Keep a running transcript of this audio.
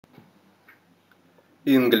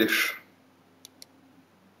English.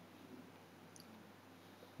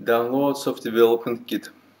 Downloads of development kit.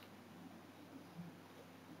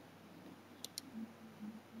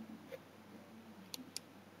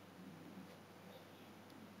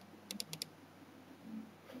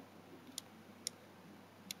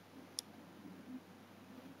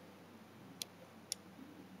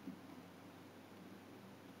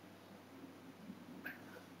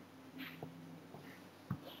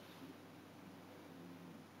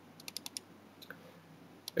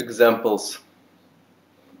 Examples.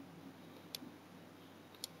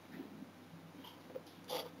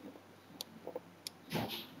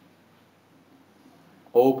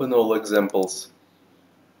 Open all examples.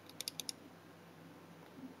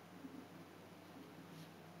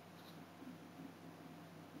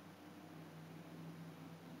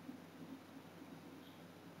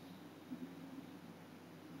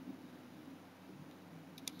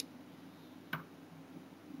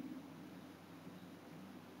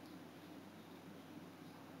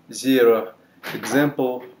 Zero.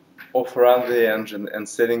 Example of run the engine and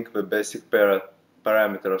setting the basic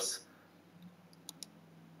parameters.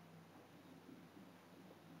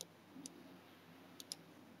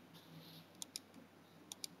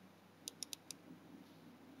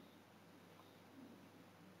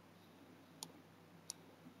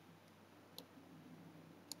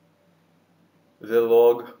 The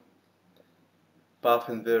log, path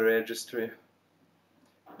in the registry,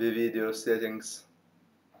 the video settings.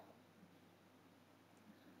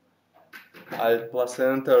 Alt plus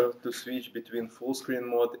Enter to switch between full screen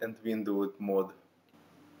mode and windowed mode.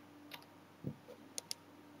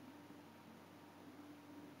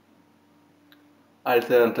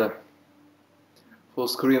 Alt Enter. Full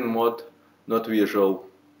screen mode, not visual.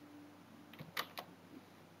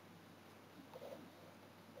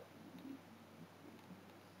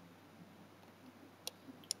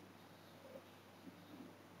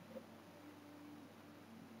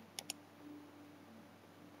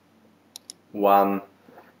 One.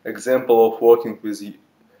 Example of working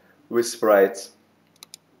with sprites.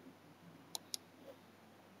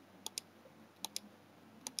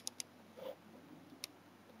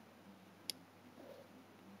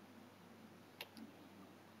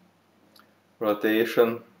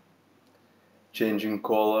 Rotation, changing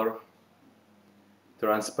color,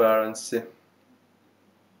 transparency,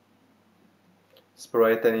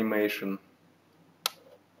 sprite animation.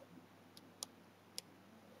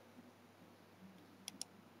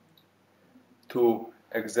 2.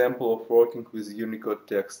 Example of working with Unicode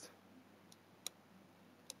text.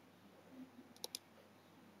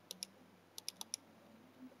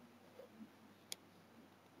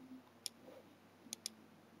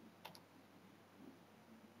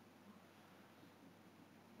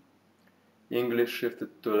 English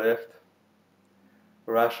shifted to left,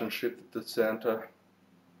 Russian shifted to center,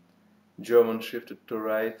 German shifted to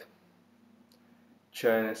right,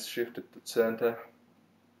 Chinese shifted to center,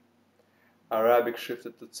 Arabic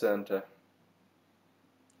shifted to center,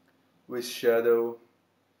 with shadow,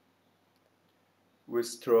 with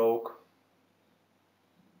stroke,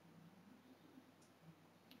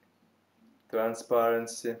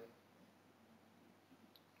 transparency,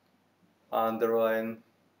 underline,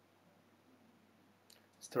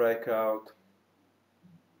 strikeout,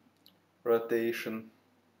 rotation,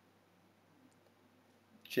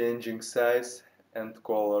 changing size and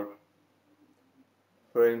color,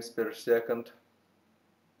 frames per second,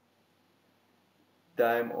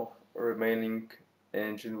 time of remaining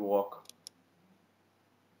engine walk.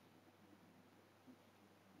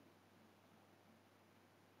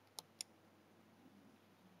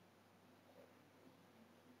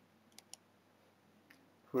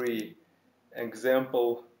 Three.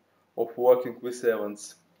 Example of working with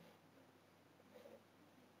events.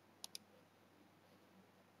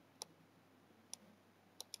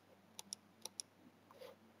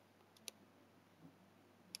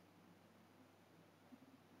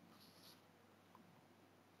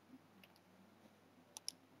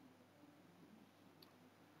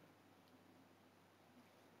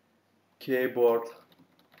 Keyboard,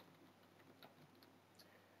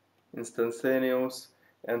 instantaneous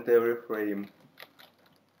and every frame.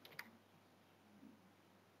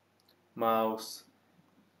 Mouse,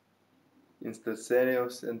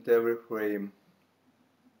 instantaneous and every frame.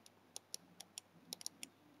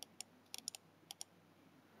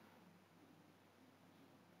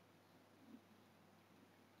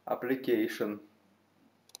 Application,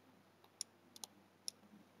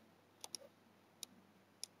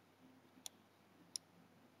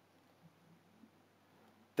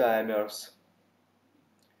 timers,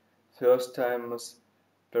 first timers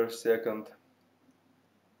per second,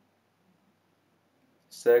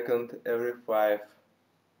 second every 5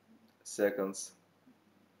 seconds.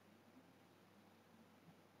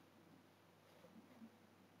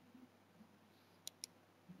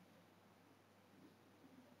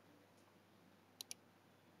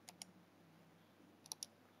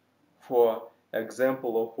 For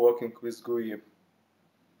example of working with GUI,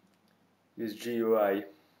 with GUI,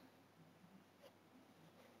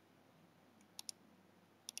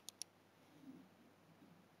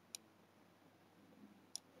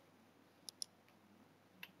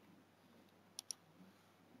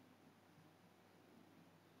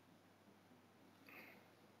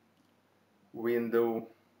 window,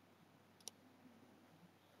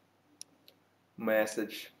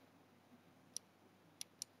 message,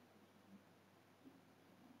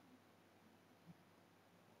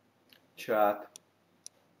 chat,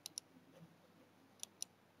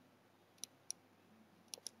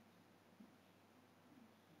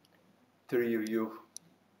 TreeView,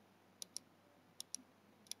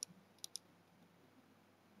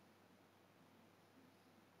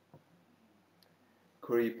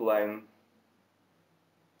 CreepLine,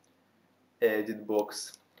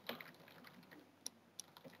 EditBox,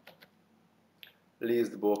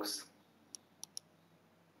 ListBox,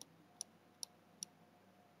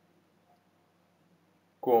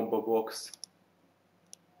 ComboBox,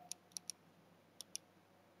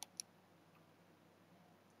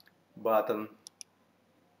 button,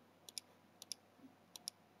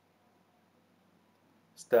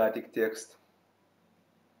 static text,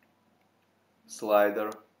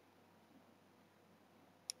 slider,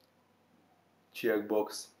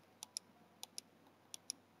 checkbox,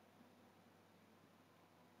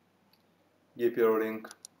 hyperlink,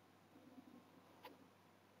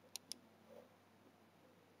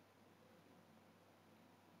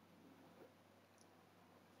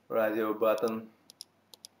 RadioButton,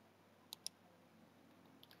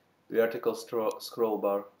 vertical scroll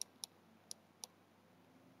bar.